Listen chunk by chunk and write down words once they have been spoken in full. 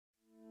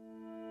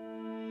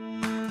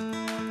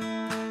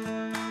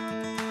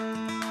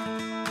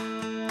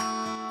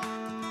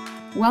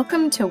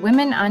Welcome to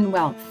Women on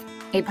Wealth,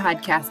 a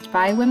podcast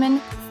by women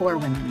for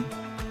women.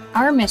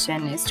 Our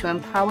mission is to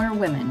empower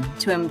women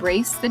to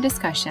embrace the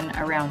discussion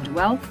around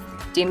wealth,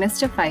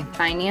 demystify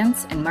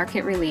finance and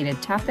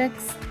market-related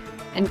topics,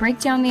 and break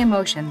down the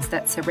emotions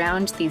that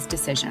surround these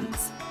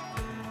decisions.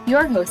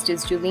 Your host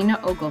is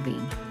Julina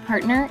Ogilvie,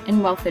 partner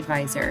and wealth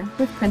advisor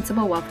with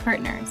Principal Wealth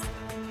Partners.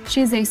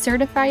 She is a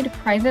certified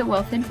private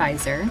wealth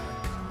advisor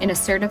and a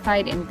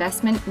certified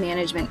investment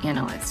management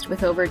analyst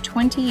with over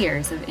 20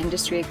 years of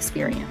industry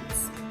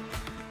experience.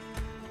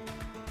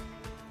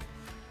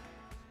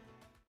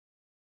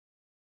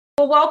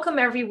 Well, welcome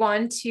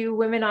everyone to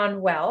Women on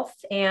Wealth.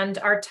 And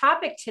our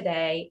topic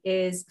today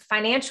is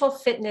Financial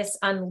Fitness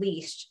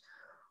Unleashed,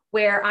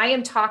 where I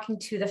am talking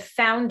to the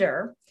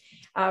founder,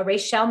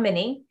 Rachelle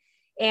Minnie,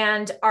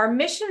 and our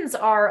missions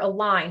are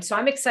aligned. So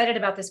I'm excited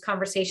about this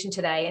conversation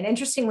today. And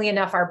interestingly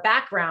enough, our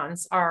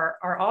backgrounds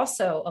are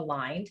also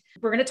aligned.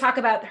 We're going to talk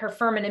about her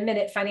firm in a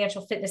minute,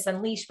 Financial Fitness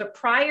Unleashed. But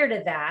prior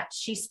to that,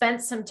 she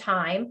spent some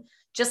time,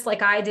 just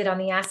like I did on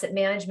the asset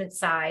management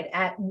side,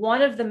 at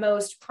one of the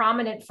most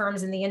prominent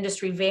firms in the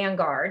industry,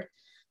 Vanguard.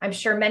 I'm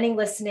sure many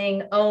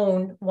listening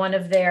own one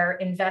of their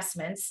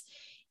investments.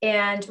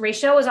 And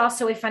Rachelle was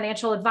also a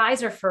financial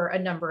advisor for a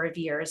number of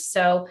years.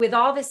 So with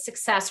all this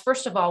success,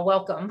 first of all,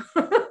 welcome.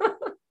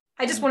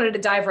 I just wanted to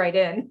dive right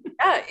in.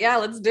 Yeah,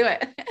 let's do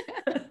it.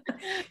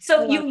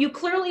 So you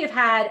clearly have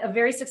had a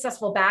very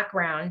successful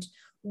background.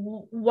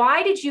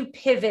 Why did you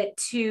pivot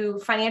to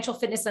Financial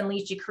Fitness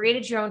Unleashed? You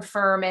created your own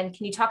firm, and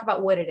can you talk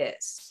about what it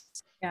is?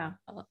 Yeah,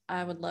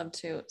 I would love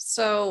to.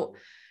 So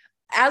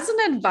as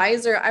an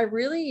advisor, I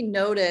really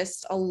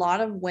noticed a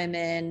lot of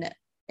women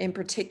in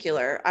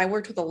particular. I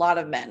worked with a lot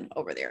of men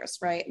over the years,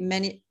 right?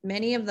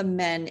 Many of the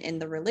men in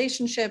the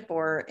relationship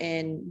or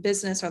in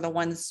business are the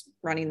ones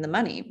running the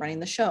money,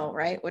 running the show,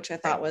 right? Which I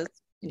thought was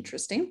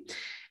interesting.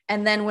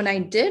 And then when I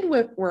did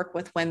work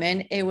with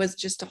women, it was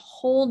just a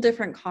whole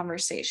different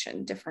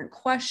conversation, different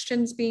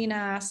questions being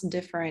asked,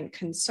 different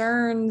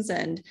concerns.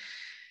 And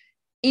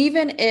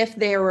even if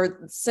there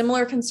were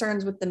similar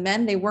concerns with the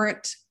men, they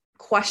weren't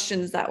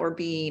questions that were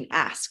being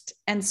asked.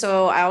 And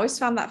so I always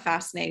found that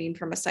fascinating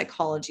from a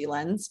psychology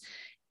lens.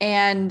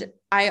 And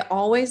I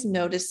always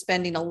noticed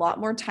spending a lot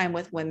more time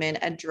with women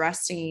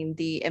addressing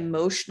the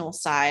emotional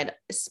side,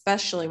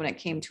 especially when it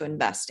came to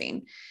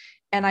investing.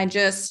 And I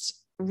just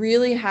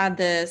really had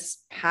this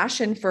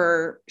passion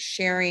for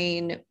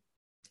sharing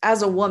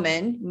as a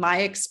woman,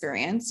 my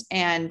experience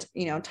and,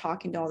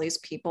 talking to all these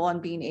people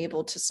and being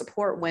able to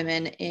support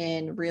women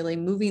in really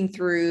moving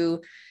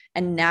through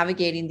and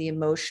navigating the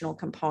emotional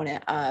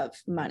component of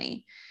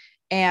money,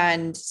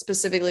 and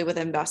specifically with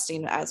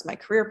investing as my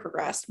career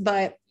progressed.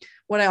 But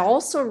what I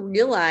also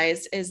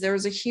realized is there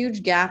was a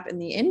huge gap in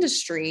the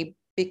industry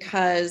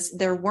because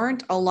there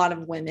weren't a lot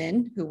of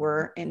women who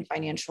were in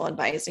financial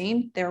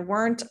advising. There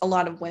weren't a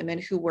lot of women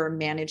who were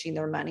managing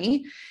their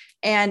money.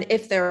 And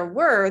if there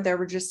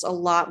were just a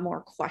lot more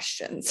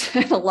questions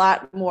and a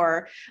lot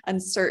more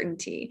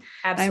uncertainty.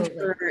 Absolutely. I'm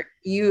sure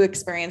you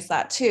experienced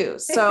that too.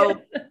 So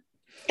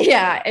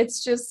yeah,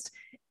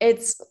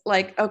 it's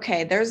like,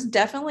 okay, there's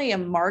definitely a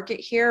market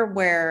here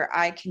where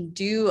I can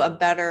do a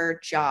better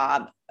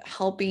job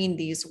helping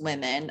these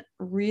women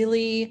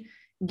really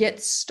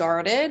get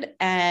started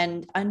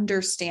and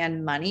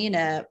understand money in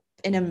an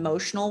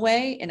emotional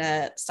way, in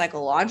a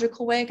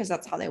psychological way, because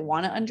that's how they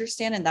want to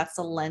understand. And that's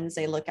the lens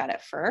they look at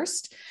it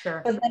first.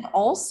 Sure. But then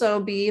also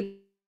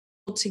be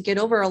able to get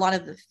over a lot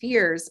of the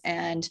fears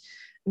and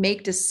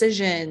make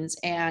decisions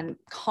and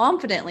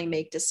confidently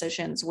make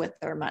decisions with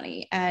their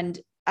money and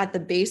at the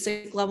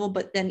basic level,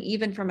 but then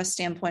even from a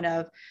standpoint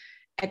of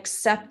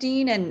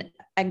accepting and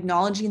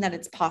acknowledging that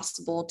it's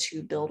possible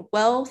to build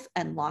wealth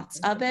and lots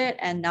of it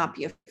and not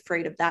be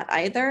afraid of that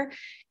either.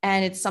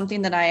 And it's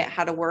something that I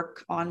had to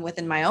work on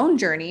within my own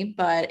journey,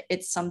 but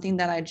it's something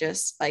that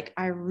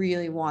I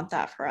really want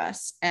that for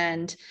us.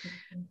 And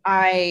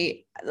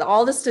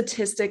all the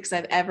statistics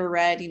I've ever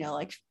read,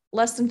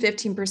 less than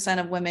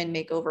 15% of women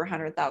make over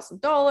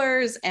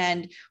 $100,000.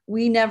 And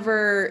we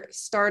never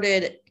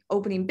started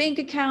opening bank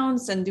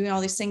accounts and doing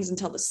all these things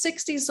until the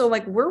 60s. So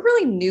we're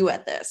really new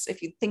at this,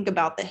 if you think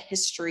about the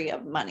history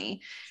of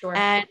money. Sure.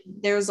 And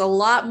there's a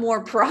lot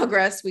more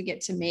progress we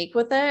get to make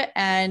with it.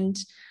 And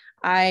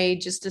I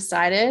just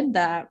decided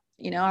that,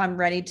 I'm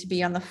ready to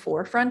be on the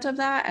forefront of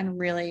that and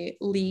really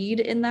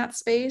lead in that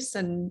space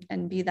and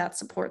be that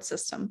support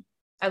system.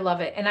 I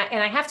love it. And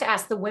I have to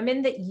ask, the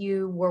women that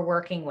you were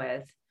working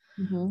with,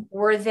 mm-hmm.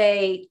 were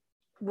they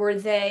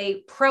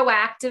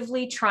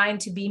proactively trying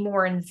to be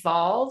more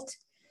involved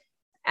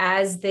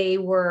as they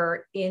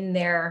were in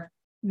their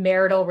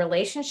marital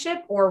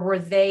relationship, or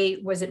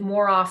was it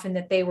more often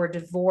that they were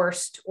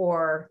divorced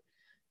or,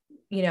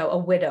 a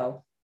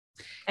widow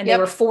and they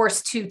were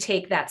forced to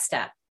take that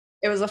step?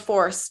 It was a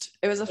forced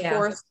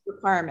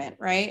requirement,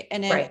 right?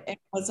 And it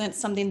wasn't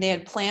something they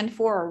had planned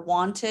for or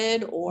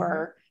wanted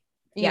or,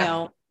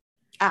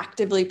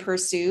 actively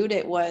pursued.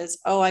 It was,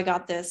 I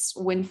got this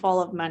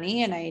windfall of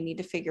money and I need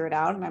to figure it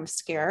out and I'm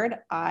scared.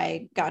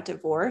 I got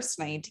divorced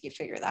and I need to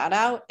figure that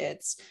out.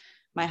 It's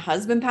my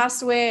husband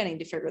passed away, I need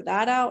to figure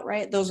that out,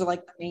 right? Those are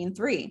like the main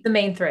three. The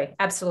main three.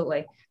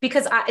 Absolutely.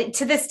 Because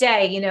to this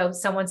day,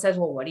 someone says,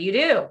 well, what do you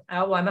do?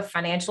 Oh, well, I'm a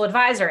financial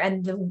advisor.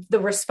 And the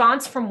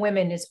response from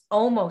women is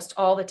almost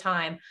all the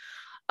time,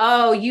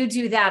 oh, you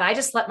do that. I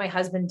just let my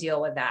husband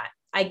deal with that.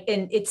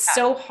 And it's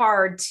so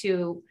hard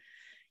to,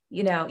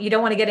 you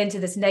don't want to get into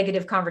this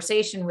negative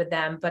conversation with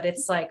them, but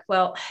it's like,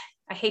 well,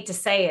 I hate to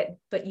say it,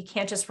 but you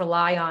can't just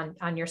rely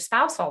on your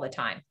spouse all the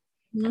time.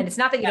 Mm-hmm. And it's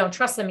not that you don't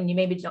trust them and you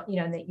maybe don't,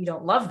 that you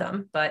don't love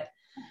them, but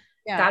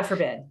God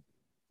forbid.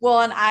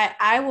 Well, and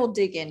I will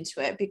dig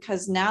into it,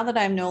 because now that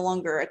I'm no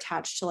longer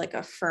attached to like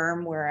a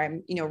firm where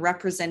I'm,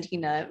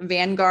 representing a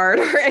Vanguard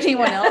or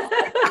anyone else,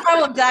 I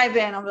will dive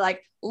in. I'll be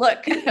like,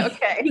 look,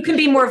 okay. You can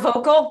be more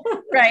vocal.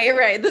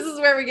 Right. This is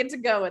where we get to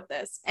go with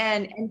this.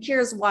 And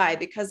here's why,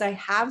 because I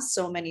have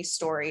so many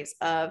stories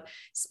of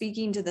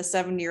speaking to the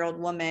 70-year-old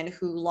woman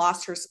who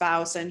lost her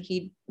spouse and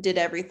he did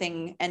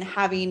everything, and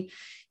having,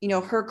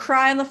 her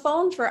cry on the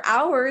phone for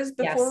hours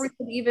before we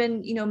could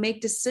even, make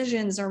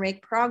decisions or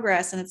make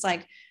progress. And it's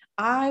like,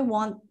 I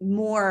want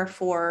more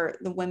for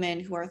the women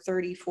who are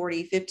 30,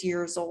 40, 50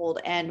 years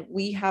old. And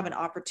we have an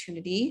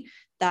opportunity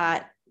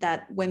that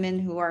women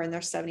who are in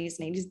their 70s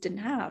and 80s didn't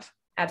have.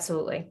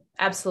 Absolutely.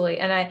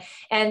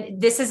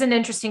 And this is an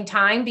interesting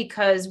time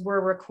because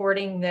we're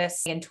recording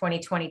this in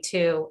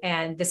 2022,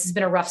 and this has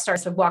been a rough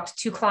start. So I've walked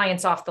 2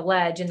 clients off the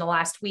ledge in the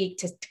last week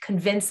to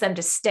convince them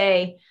to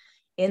stay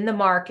in the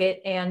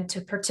market and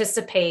to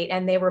participate.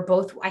 And they were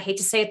both, I hate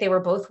to say it, they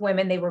were both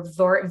women. They were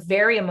very,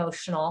 very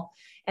emotional.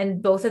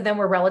 And both of them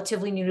were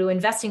relatively new to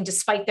investing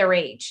despite their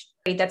age.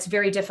 That's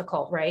very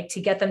difficult, right? To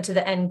get them to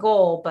the end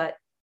goal, but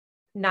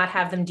not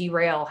have them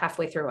derail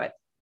halfway through it.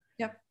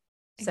 Yep.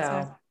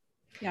 Exactly. So,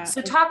 yeah.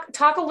 So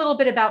talk a little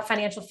bit about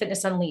Financial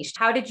Fitness Unleashed.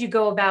 How did you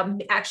go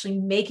about actually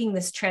making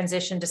this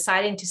transition,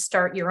 deciding to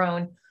start your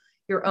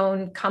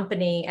own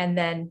company, and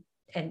then,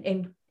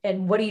 and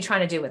what are you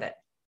trying to do with it?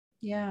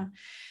 Yeah.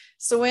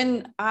 So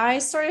when I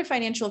started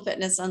Financial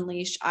Fitness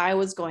Unleashed, I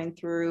was going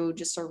through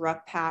just a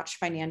rough patch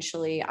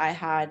financially. I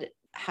had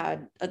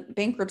a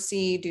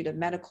bankruptcy due to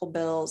medical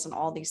bills and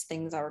all these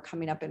things that were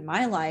coming up in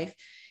my life.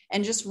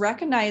 And just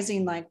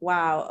recognizing like,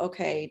 wow,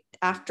 okay,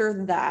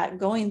 after that,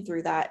 going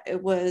through that,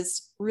 it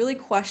was really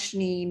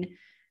questioning,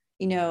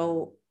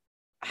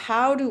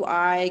 how do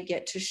I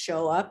get to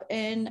show up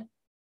in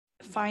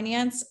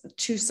finance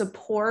to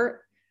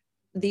support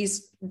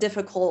these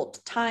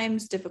difficult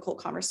times, difficult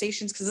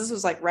conversations? Because this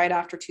was like right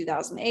after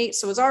 2008.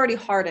 So it was already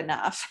hard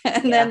enough.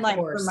 And then like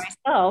for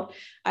myself,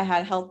 I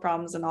had health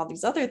problems and all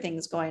these other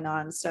things going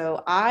on.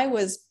 So I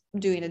was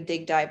doing a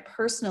dig dive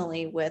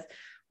personally with,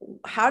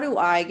 how do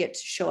I get to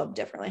show up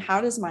differently?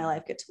 How does my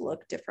life get to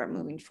look different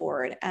moving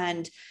forward?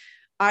 And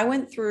I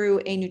went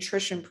through a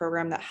nutrition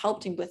program that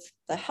helped me with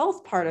the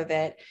health part of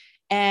it.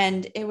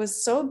 And it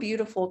was so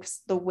beautiful because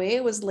the way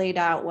it was laid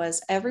out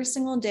was every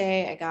single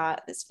day I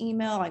got this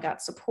email, I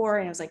got support,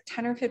 and it was like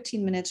 10 or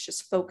 15 minutes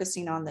just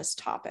focusing on this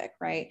topic,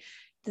 right?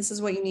 This is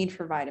what you need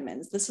for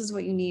vitamins. This is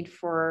what you need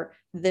for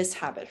this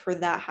habit, for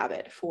that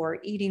habit, for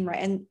eating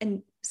right,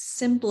 and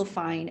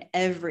simplifying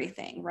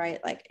everything, right?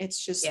 Like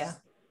it's just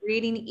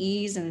creating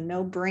ease and a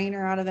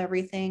no-brainer out of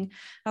everything.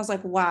 I was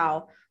like,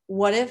 wow,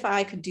 what if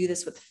I could do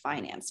this with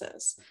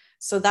finances?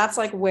 So that's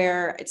like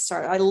where it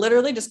started. I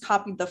literally just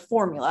copied the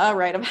formula,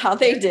 right, of how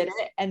they did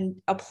it and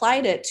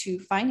applied it to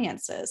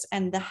finances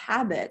and the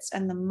habits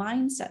and the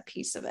mindset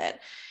piece of it.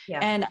 Yeah.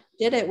 And I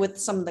did it with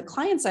some of the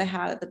clients I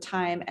had at the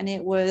time. And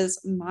it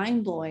was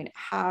mind-blowing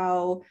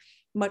how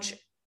much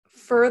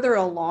further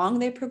along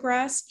they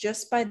progress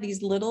just by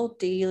these little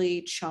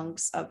daily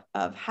chunks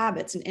of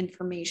habits and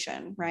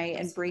information, right?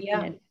 And breaking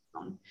it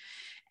down.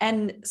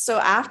 And so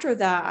after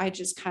that, I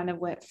just kind of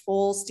went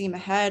full steam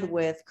ahead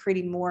with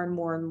creating more and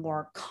more and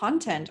more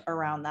content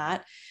around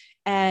that.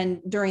 And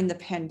during the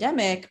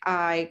pandemic,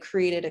 I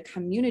created a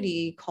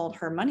community called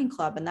Her Money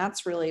Club. And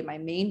that's really my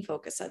main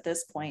focus at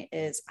this point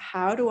is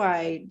how do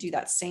I do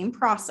that same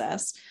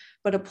process,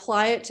 but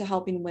apply it to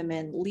helping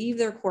women leave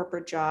their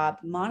corporate job,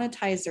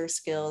 monetize their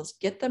skills,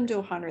 get them to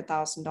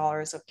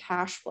 $100,000 of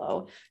cash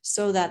flow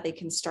so that they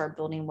can start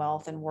building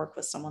wealth and work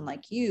with someone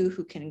like you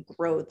who can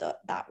grow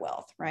that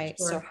wealth, right?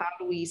 Sure. So how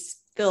do we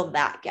fill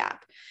that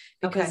gap?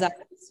 Because that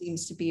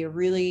seems to be a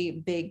really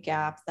big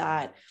gap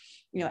that,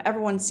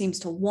 everyone seems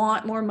to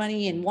want more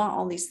money and want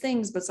all these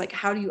things, but it's like,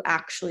 how do you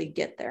actually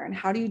get there? And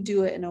how do you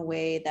do it in a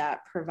way that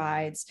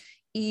provides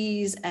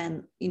ease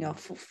and,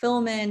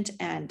 fulfillment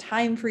and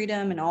time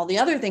freedom and all the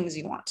other things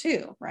you want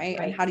too, right?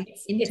 And how do you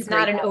integrate it's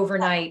not an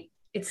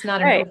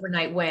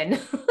overnight win.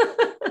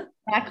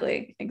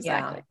 Exactly.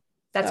 Yeah,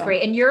 that's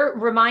great. And you're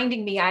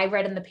reminding me, I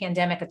read in the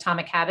pandemic,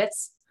 Atomic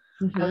Habits.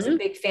 Mm-hmm. I was a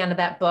big fan of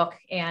that book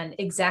and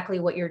exactly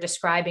what you're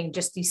describing,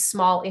 just these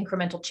small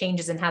incremental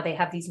changes and how they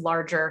have these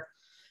larger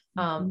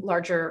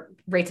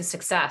rates of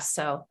success.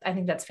 So I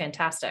think that's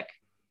fantastic.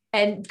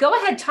 And go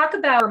ahead, talk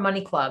about Her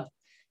Money Club.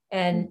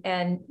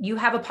 And you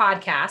have a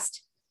podcast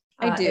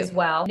I do as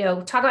well.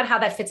 Talk about how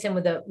that fits in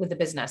with the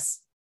business.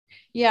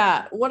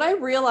 Yeah. What I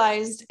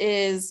realized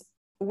is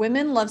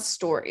women love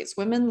stories.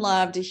 Women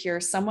love to hear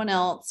someone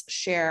else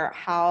share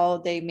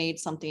how they made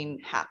something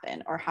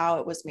happen or how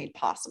it was made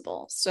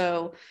possible.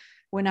 So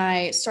when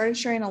I started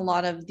sharing a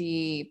lot of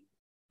the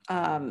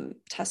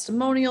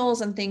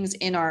testimonials and things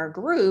in our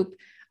group,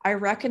 I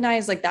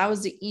recognized like that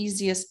was the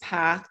easiest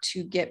path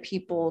to get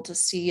people to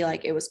see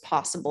like it was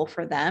possible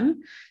for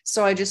them.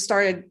 So I just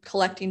started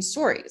collecting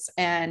stories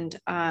and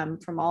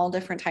from all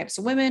different types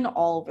of women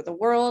all over the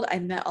world. I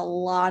met a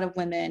lot of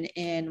women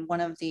in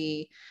one of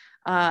the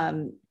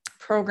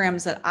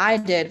programs that I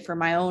did for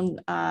my own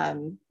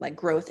like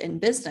growth in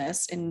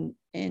business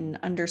in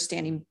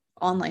understanding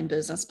online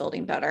business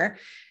building better.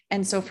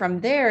 And so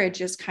from there, it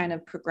just kind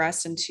of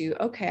progressed into,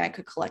 okay, I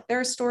could collect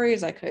their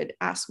stories. I could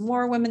ask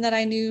more women that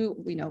I knew,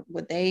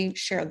 would they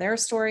share their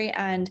story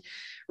and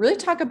really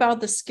talk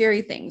about the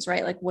scary things,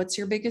 right? Like, what's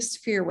your biggest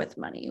fear with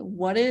money?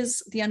 What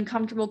is the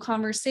uncomfortable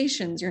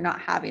conversations you're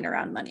not having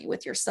around money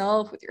with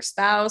yourself, with your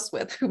spouse,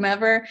 with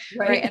whomever,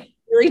 right? And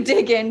really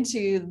dig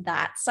into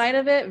that side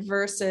of it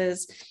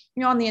versus,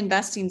 on the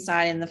investing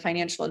side in the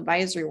financial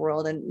advisory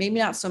world, and maybe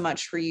not so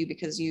much for you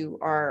because you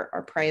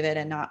are private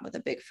and not with a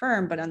big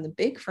firm, but on the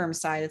big firm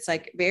side, it's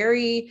like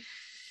very,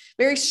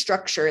 very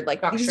structured.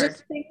 Like these are the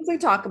things we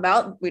talk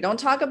about. We don't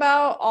talk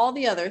about all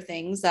the other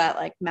things that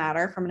like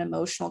matter from an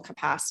emotional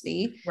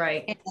capacity,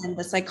 right? And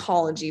the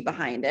psychology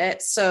behind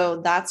it.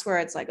 So that's where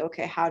it's like,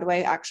 okay, how do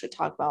I actually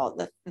talk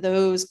about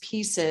those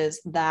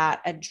pieces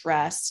that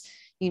address,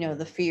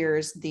 the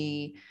fears,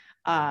 the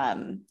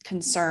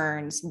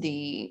concerns,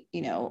 the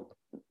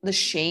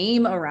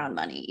shame around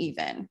money,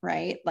 even,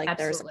 right? Like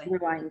Absolutely.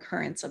 There's underlying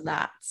currents of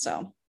that.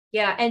 So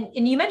yeah.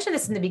 And you mentioned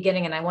this in the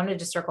beginning, and I wanted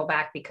to circle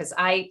back because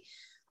I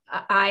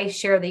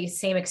share the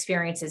same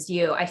experience as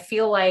you. I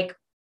feel like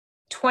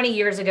 20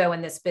 years ago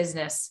in this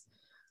business,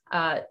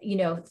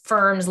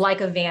 firms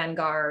like a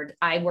Vanguard,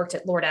 I worked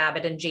at Lord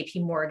Abbett and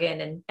JP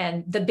Morgan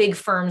and the big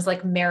firms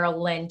like Merrill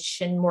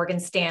Lynch and Morgan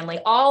Stanley,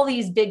 all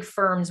these big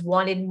firms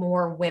wanted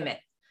more women.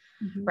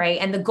 Mm-hmm. Right.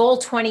 And the goal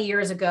 20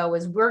 years ago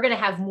was we're going to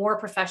have more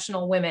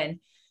professional women.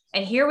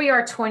 And here we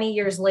are 20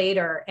 years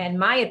later. And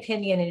my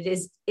opinion, it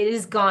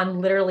is gone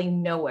literally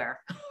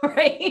nowhere.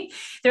 Right.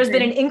 There's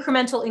been an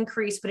incremental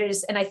increase, but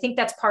and I think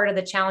that's part of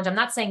the challenge. I'm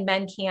not saying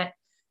men can't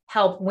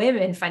help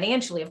women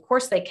financially. Of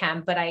course they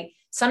can, but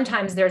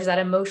sometimes there's that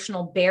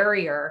emotional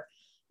barrier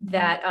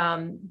that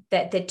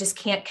that just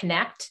can't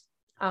connect.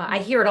 I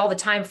hear it all the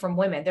time from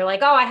women. They're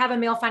like, oh, I have a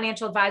male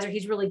financial advisor.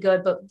 He's really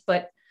good,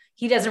 but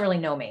he doesn't really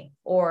know me,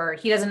 or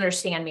he doesn't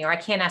understand me, or I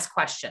can't ask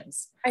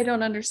questions. I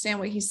don't understand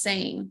what he's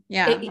saying.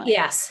 Yeah.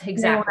 Yes,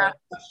 exactly.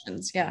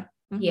 Questions. Yeah.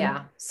 Mm-hmm.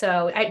 Yeah.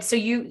 So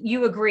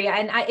you agree.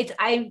 And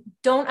I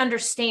don't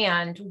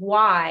understand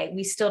why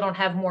we still don't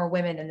have more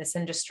women in this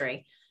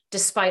industry,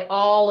 despite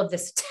all of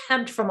this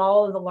attempt from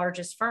all of the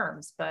largest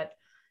firms. But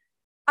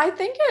I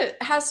think it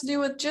has to do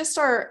with just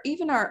our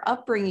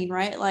upbringing,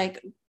 right?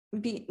 Like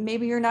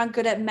maybe you're not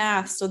good at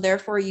math, so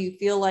therefore you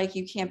feel like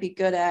you can't be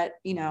good at,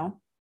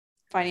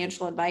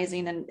 financial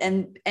advising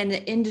and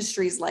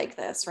industries like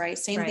this, right?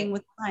 Same thing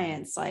with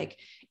science. Like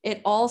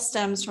it all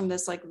stems from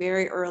this, like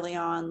very early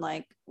on,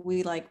 like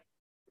we like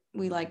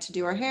to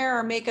do our hair,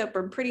 our makeup,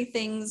 or pretty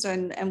things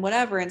and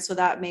whatever. And so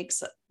that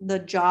makes the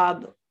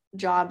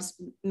jobs,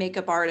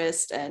 makeup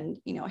artist and,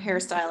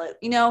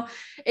 hairstylist,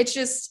 it's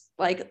just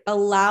like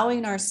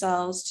allowing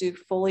ourselves to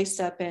fully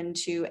step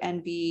into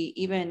and be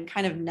even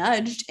kind of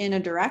nudged in a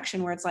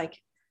direction where it's like,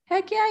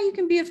 heck yeah, you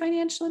can be a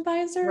financial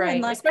advisor. Right.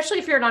 And like, especially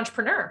if you're an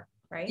entrepreneur.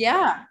 Right.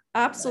 Yeah,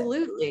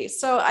 absolutely.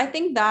 So I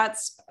think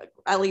that's,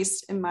 at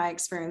least in my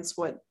experience,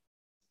 what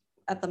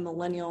at the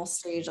millennial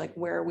stage, like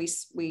where we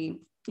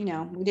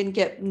didn't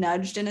get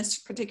nudged in a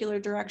particular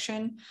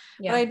direction.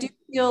 Yeah. But I do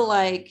feel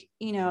like,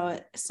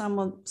 some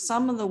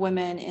of the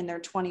women in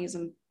their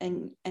 20s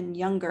and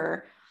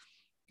younger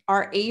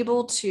are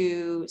able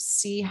to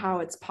see how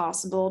it's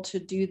possible to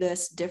do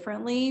this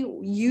differently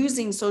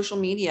using social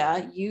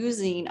media,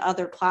 using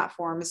other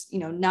platforms,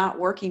 not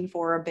working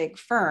for a big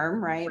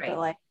firm, right? But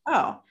like,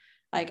 oh,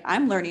 like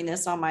I'm learning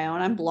this on my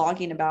own. I'm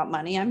blogging about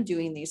money. I'm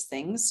doing these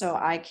things so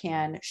I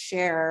can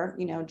share,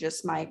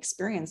 just my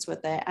experience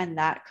with it. And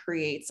that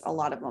creates a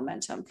lot of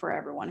momentum for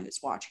everyone who's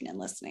watching and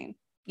listening.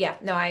 Yeah,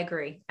 no, I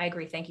agree.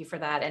 Thank you for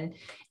that.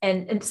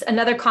 And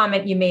another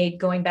comment you made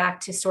going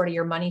back to sort of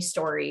your money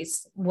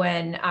stories,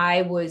 when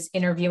I was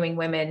interviewing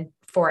women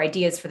for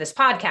ideas for this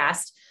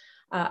podcast,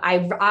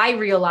 I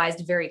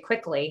realized very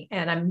quickly,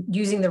 and I'm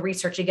using the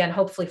research again,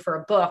 hopefully for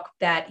a book,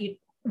 that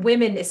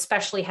women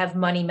especially have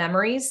money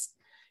memories,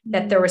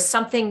 that there was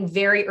something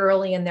very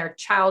early in their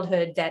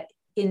childhood that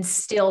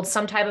instilled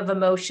some type of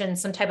emotion,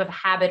 some type of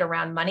habit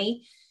around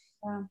money.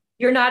 Yeah.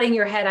 You're nodding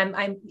your head.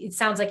 It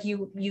sounds like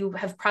you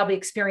have probably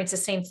experienced the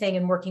same thing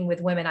in working with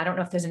women. I don't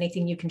know if there's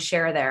anything you can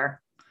share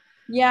there.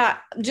 Yeah,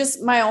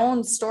 just my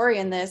own story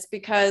in this,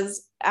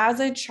 because as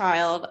a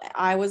child,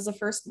 I was the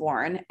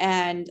firstborn,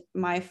 and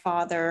my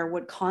father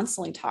would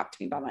constantly talk to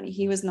me about money.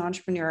 He was an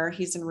entrepreneur,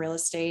 he's in real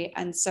estate.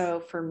 And so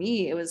for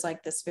me, it was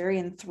like this very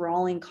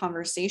enthralling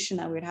conversation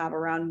that we'd have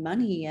around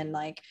money and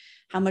like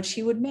how much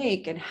he would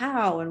make and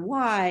how and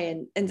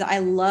why. And I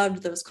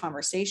loved those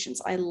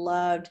conversations. I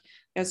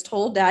was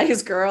told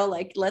daddy's girl,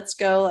 like, let's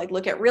go, like,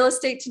 look at real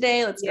estate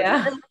today. Let's go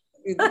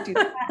do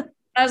that.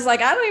 I was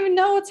like, I don't even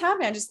know what's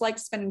happening. I just like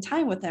spending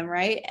time with him.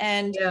 Right.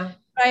 And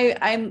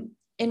I'm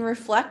in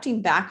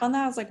reflecting back on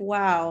that, I was like,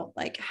 wow,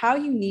 like how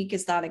unique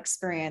is that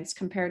experience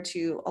compared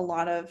to a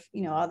lot of,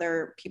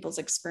 other people's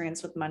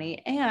experience with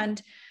money.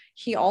 And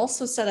he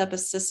also set up a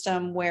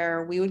system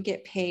where we would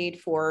get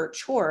paid for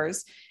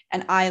chores.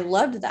 And I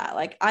loved that.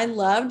 Like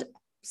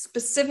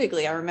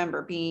specifically, I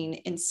remember being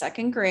in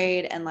second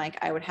grade and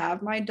like I would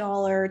have my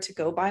dollar to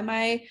go buy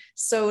my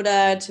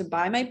soda, to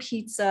buy my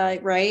pizza,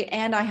 right?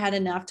 And I had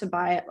enough to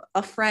buy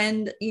a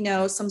friend,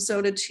 some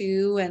soda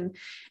too.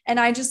 And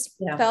I just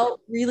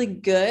felt really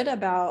good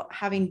about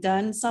having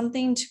done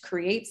something to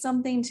create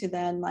something to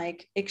then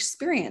like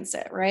experience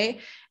it,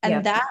 right?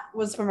 And that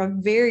was from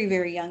a very,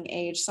 very young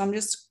age. So I'm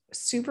just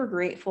super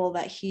grateful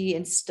that he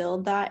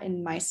instilled that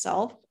in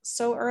myself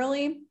so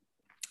early.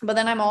 But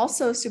then I'm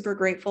also super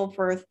grateful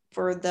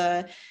for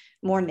the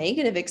more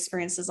negative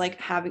experiences, like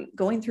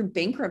going through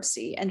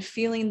bankruptcy and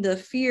feeling the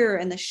fear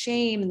and the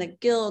shame and the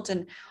guilt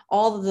and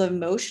all of the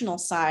emotional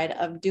side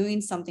of doing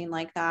something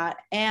like that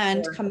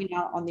and coming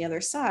out on the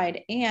other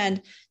side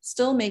and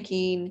still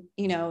making,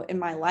 in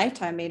my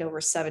lifetime, made over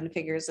 7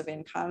 figures of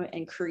income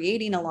and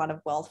creating a lot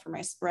of wealth for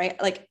myself,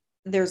 right? Like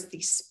there's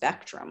the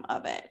spectrum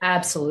of it.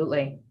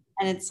 Absolutely.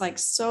 And it's like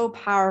so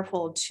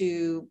powerful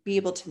to be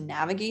able to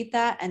navigate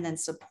that and then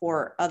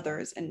support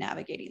others in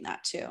navigating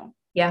that too.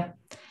 Yeah.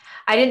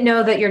 I didn't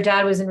know that your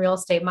dad was in real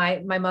estate.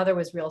 My mother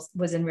was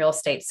in real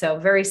estate. So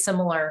very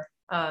similar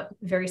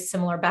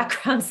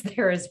backgrounds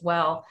there as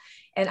well.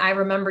 And I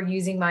remember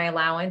using my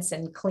allowance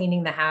and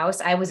cleaning the house.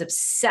 I was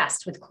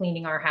obsessed with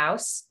cleaning our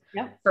house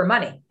for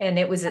money. And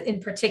it was in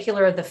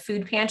particular the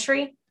food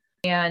pantry.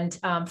 And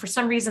for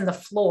some reason, the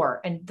floor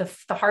and the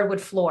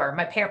hardwood floor,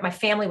 my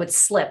family would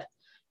slip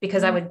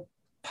because I would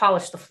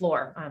polish the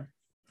floor.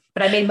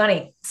 But I made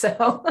money.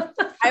 So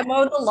I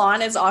mowed the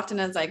lawn as often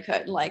as I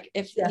could. Like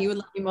if you would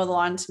let me mow the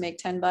lawn to make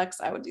 $10,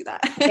 I would do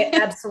that.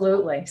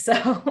 Absolutely.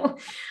 So,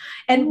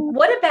 and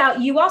what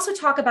about, you also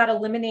talk about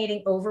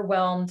eliminating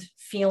overwhelmed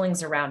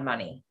feelings around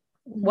money.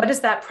 What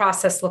does that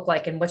process look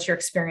like? And what's your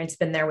experience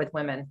been there with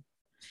women?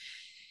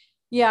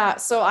 Yeah.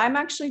 So I'm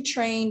actually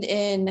trained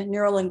in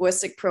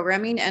neuro-linguistic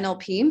programming,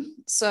 NLP.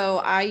 So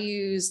I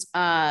use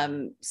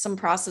some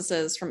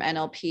processes from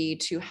NLP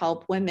to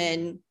help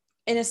women,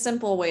 in a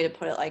simple way to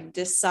put it, like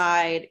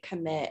decide,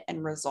 commit,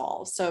 and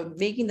resolve. So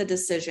making the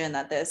decision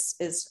that this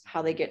is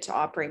how they get to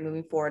operate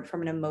moving forward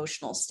from an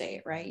emotional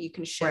state, right? You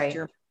can shift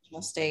your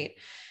emotional state.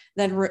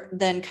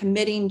 Then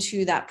committing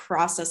to that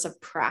process of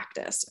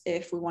practice.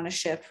 If we want to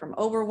shift from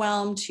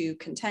overwhelm to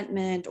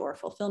contentment or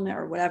fulfillment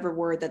or whatever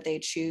word that they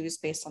choose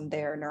based on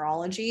their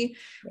neurology,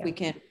 we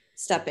can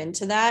step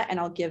into that, and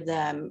I'll give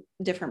them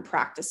different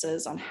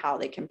practices on how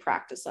they can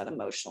practice that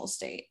emotional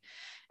state.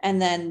 And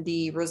then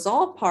the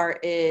resolve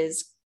part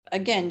is,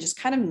 again, just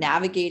kind of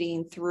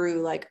navigating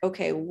through like,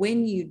 okay,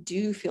 when you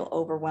do feel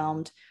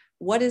overwhelmed,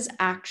 what is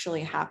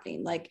actually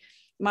happening? Like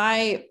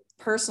my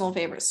personal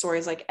favorite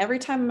stories, like every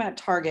time I'm at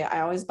Target, I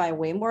always buy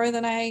way more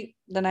than I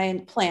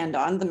planned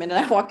on the minute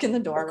I walk in the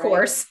door. Of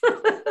course.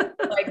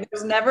 Like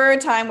there's never a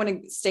time when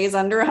it stays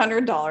under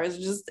 $100.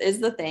 It just is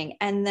the thing.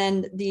 And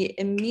then the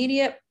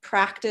immediate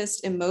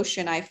practiced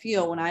emotion I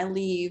feel when I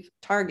leave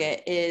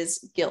Target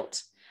is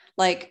guilt.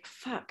 Like,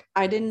 fuck,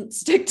 I didn't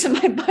stick to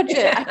my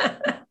budget,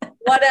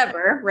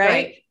 whatever.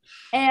 Right.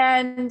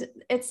 And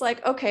it's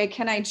like, okay,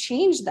 can I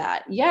change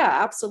that? Yeah,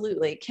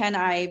 absolutely. Can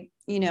I,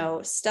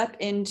 step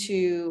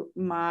into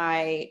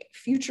my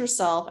future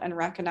self and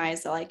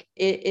recognize that like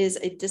it is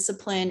a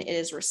discipline, it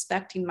is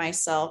respecting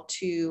myself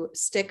to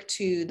stick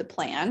to the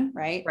plan,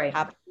 right?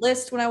 Have a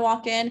list when I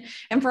walk in.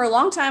 And for a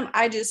long time,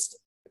 I just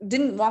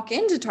didn't walk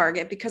into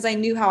Target because I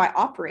knew how I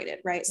operated,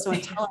 right? So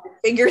until I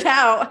figured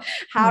out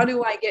how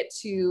do I get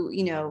to,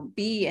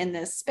 be in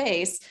this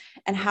space,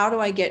 and how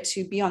do I get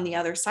to be on the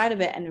other side of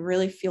it and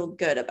really feel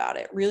good about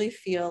it, really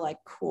feel like,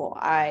 cool,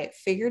 I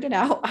figured it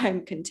out.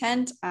 I'm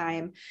content.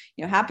 I'm,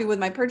 happy with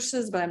my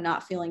purchases, but I'm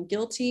not feeling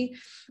guilty.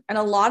 And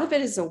a lot of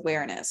it is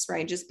awareness,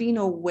 right? Just being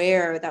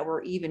aware that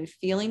we're even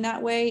feeling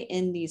that way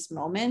in these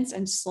moments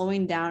and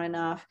slowing down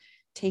enough,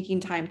 taking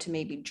time to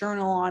maybe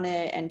journal on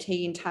it and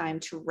taking time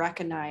to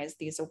recognize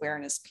these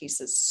awareness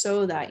pieces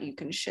so that you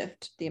can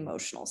shift the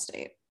emotional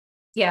state.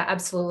 Yeah,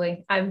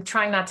 absolutely. I'm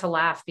trying not to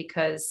laugh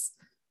because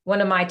one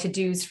of my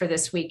to-dos for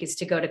this week is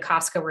to go to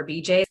Costco or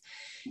BJ's.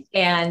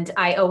 And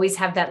I always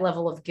have that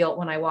level of guilt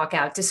when I walk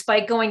out,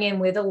 despite going in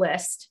with a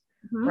list,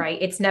 right?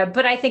 It's never,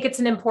 but I think it's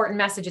an important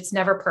message. It's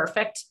never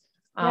perfect.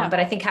 But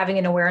I think having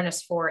an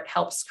awareness for it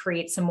helps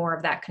create some more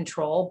of that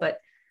control, but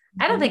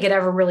I don't think it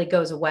ever really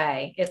goes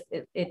away.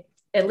 It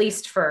at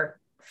least for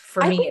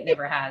me, it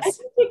never has. I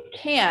think it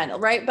can,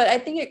 right? But I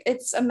think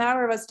it's a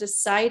matter of us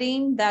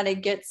deciding that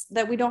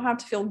that we don't have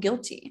to feel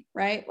guilty,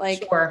 right?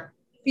 Like Sure.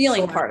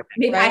 feeling part of it.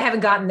 Maybe right? I haven't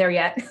gotten there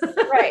yet.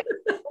 Right.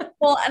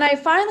 Well, and I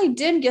finally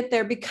did get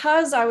there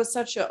because I was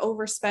such an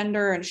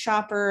overspender and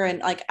shopper, and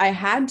like I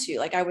had to,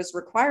 like I was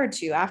required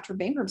to after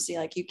bankruptcy.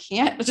 Like you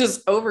can't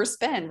just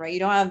overspend, right? You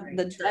don't have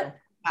the debt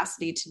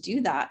capacity to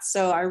do that.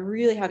 So I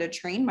really had to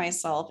train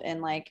myself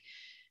in like,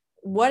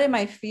 what am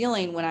I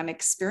feeling when I'm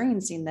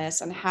experiencing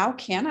this, and how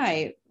can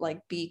I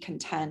like be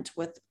content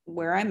with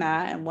where I'm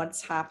at and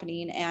what's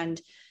happening,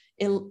 and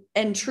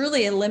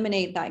truly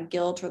eliminate that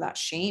guilt or that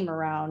shame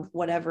around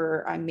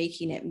whatever I'm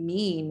making it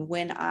mean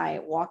when I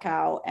walk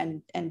out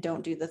and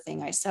don't do the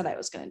thing I said I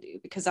was going to do,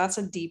 because that's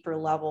a deeper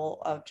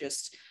level of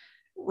just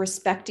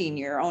respecting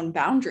your own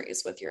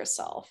boundaries with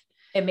yourself.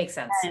 It makes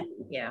sense. And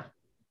yeah.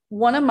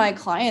 One of my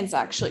clients,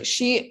 actually,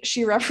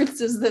 she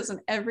references this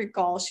in every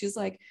call. She's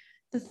like,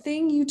 the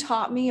thing you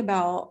taught me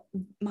about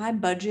my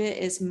budget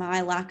is my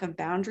lack of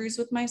boundaries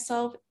with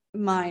myself.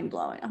 Mind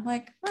blowing. I'm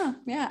like, oh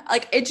yeah.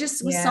 Like it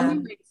just was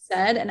something they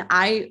said, and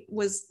I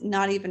was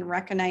not even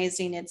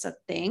recognizing it's a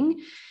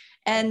thing.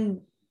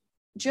 And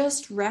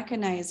just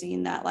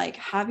recognizing that like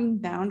having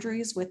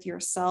boundaries with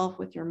yourself,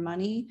 with your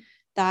money,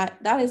 that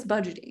is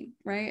budgeting,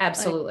 right?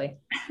 Absolutely.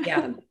 Like,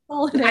 yeah.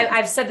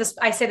 I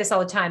say this all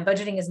the time.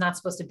 Budgeting is not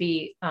supposed to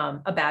be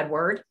a bad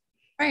word.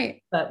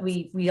 Right. But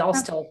we all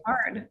That's still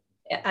hard.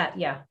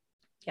 Yeah.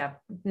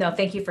 No,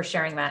 thank you for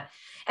sharing that.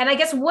 And I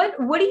guess what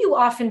do you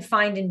often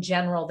find in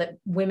general that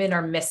women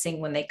are missing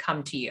when they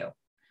come to you?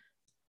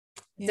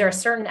 Is there a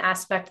certain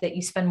aspect that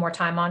you spend more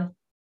time on?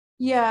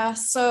 Yeah.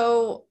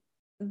 So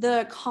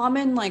the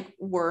common like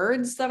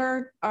words that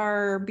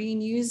are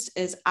being used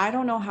is, I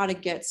don't know how to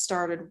get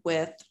started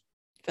with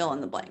fill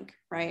in the blank,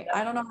 right?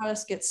 I don't know how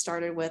to get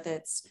started with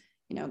it's,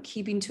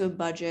 keeping to a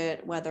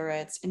budget, whether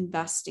it's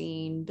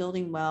investing,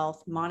 building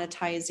wealth,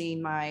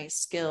 monetizing my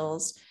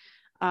skills.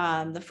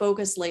 The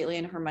focus lately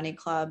in her money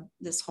club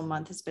this whole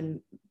month has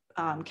been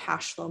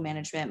cash flow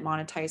management,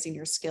 monetizing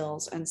your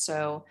skills. And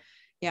so,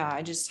 yeah,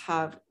 I just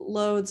have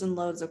loads and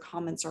loads of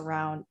comments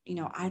around,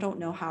 I don't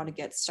know how to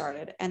get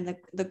started. And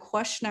the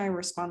question I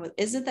respond with,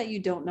 is it that you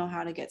don't know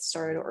how to get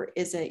started, or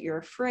is it you're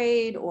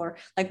afraid, or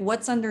like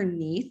what's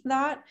underneath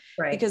that?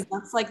 Right. Because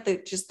that's like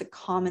the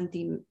common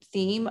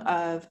theme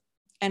of,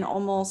 and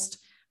almost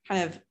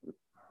kind of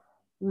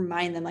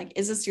remind them like,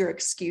 is this your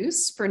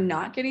excuse for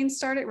not getting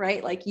started?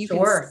 Right? Like you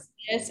can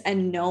see this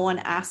and no one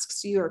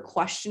asks you or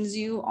questions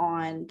you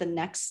on the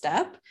next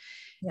step.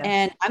 Yeah.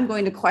 And I'm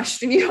going to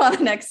question you on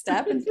the next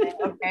step and say,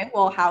 okay,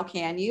 well, how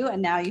can you?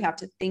 And now you have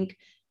to think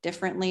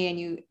differently,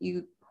 and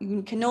you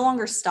can no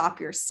longer stop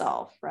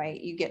yourself,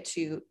 right? You get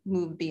to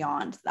move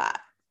beyond that.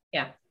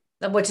 Yeah.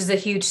 Which is a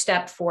huge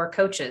step for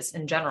coaches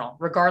in general,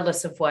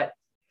 regardless of what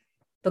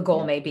the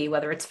goal may be,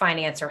 whether it's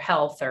finance or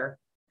health or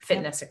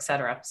fitness, et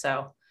cetera.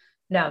 So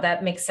no,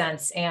 that makes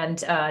sense.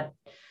 And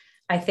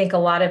I think a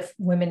lot of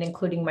women,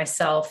 including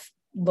myself,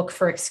 look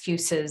for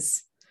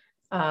excuses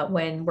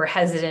when we're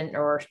hesitant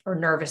or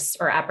nervous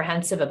or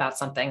apprehensive about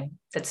something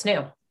that's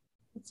new,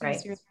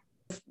 right?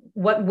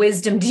 What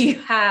wisdom do you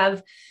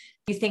have,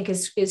 you think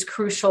is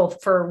crucial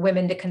for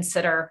women to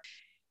consider?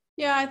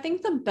 Yeah, I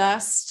think the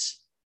best,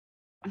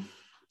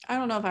 I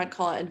don't know if I'd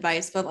call it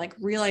advice, but like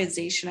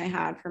realization I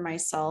had for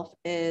myself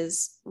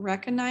is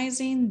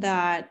recognizing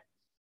that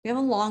we have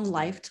a long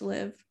life to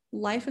live.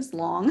 Life is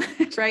long,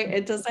 right?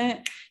 It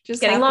doesn't just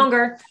getting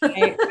longer.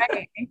 Right,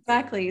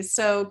 exactly.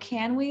 So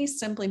can we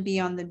simply be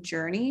on the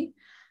journey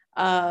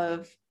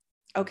of,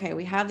 okay,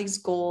 we have these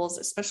goals,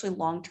 especially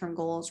long-term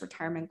goals,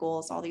 retirement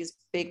goals, all these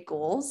big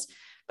goals,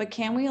 but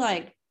can we,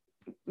 like,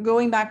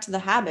 going back to the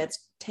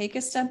habits, take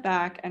a step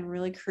back and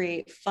really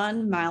create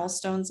fun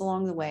milestones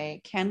along the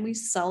way? Can we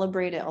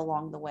celebrate it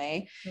along the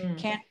way?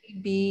 Can we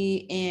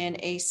be in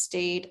a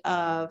state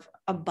of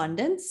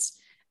abundance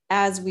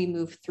as we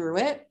move through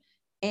it?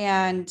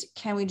 And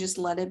can we just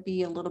let it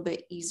be a little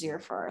bit easier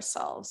for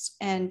ourselves,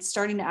 and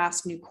starting to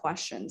ask new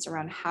questions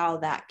around how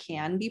that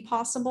can be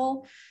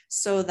possible,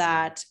 so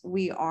that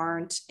we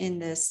aren't in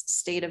this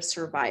state of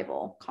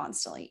survival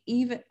constantly.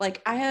 Even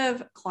like I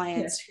have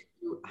clients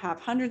who have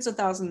hundreds of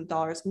thousands of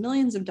dollars,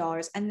 millions of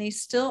dollars, and they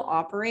still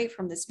operate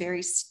from this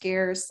very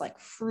scarce, like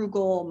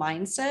frugal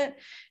mindset.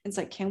 It's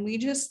like, can we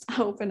just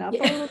open up a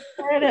little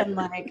bit and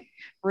like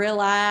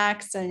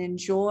relax and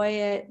enjoy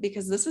it?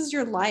 Because this is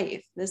your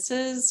life. This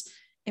is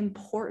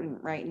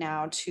important right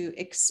now to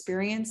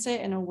experience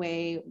it in a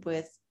way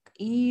with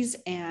ease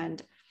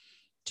and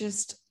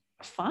just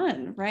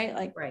fun, right?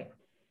 Like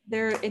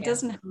it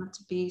doesn't have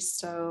to be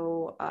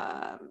so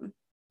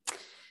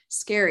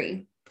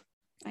scary,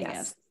 I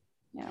guess.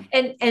 Yeah.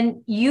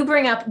 And you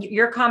bring up,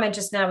 your comment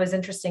just now is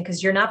interesting,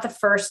 because you're not the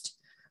first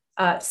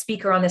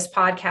speaker on this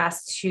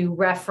podcast to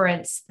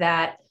reference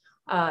that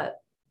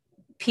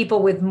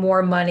people with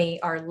more money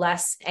are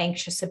less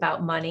anxious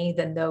about money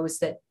than those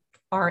that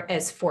aren't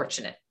as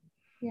fortunate.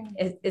 Yeah.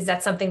 Is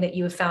that something that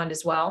you have found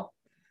as well?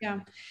 Yeah.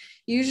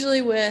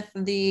 Usually with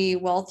the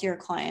wealthier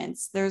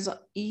clients, there's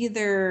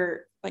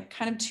either like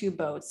kind of two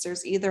boats.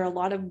 There's either a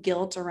lot of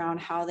guilt around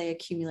how they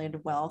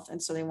accumulated wealth,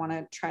 and so they want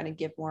to try to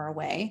give more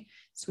away.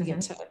 So we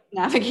get to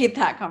navigate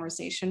that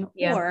conversation.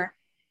 Or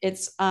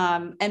it's,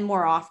 and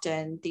more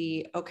often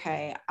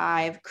okay,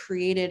 I've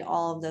created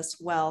all of this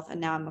wealth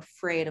and now I'm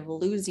afraid of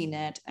losing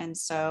it. And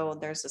so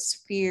there's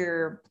this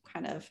fear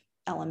kind of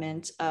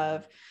element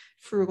of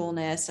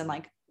frugalness, and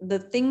like the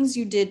things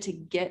you did to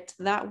get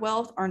that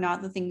wealth are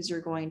not the things you're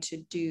going to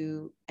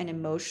do and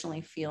emotionally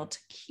feel to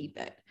keep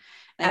it.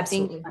 And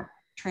Absolutely. I think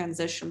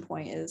transition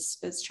point is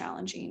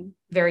challenging.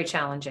 Very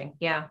challenging.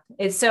 Yeah.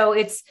 It's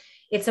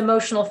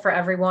emotional for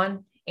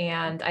everyone.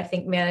 And I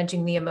think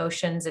managing the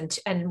emotions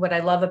and what I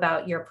love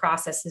about your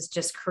process is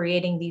just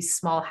creating these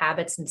small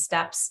habits and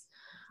steps.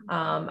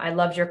 I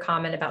loved your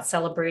comment about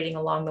celebrating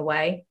along the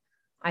way.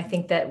 I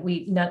think that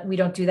we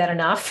don't do that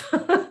enough.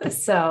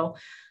 So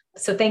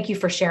thank you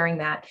for sharing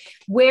that.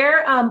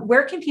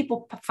 Where can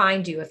people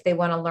find you if they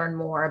want to learn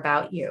more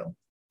about you?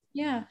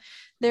 Yeah,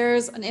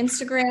 there's an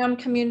Instagram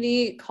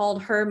community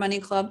called Her Money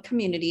Club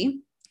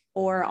Community,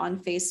 or on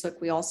Facebook,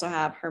 we also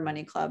have Her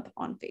Money Club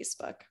on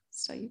Facebook.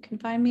 So you can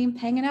find me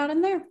hanging out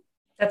in there.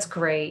 That's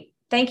great.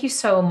 Thank you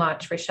so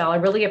much, Rachelle. I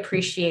really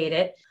appreciate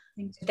it.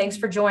 Thanks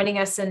for joining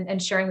us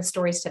and sharing the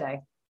stories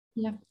today.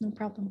 Yeah, no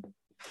problem.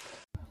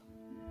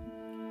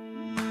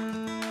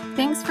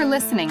 Thanks for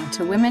listening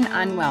to Women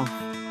on Wealth,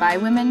 by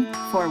women,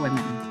 for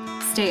women.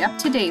 Stay up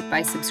to date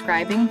by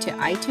subscribing to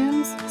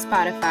iTunes,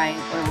 Spotify,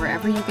 or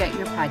wherever you get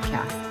your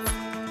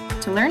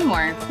podcasts. To learn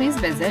more, please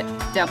visit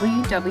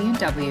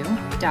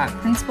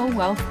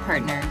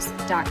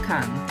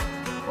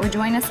www.principalwealthpartners.com or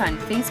join us on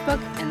Facebook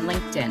and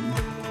LinkedIn.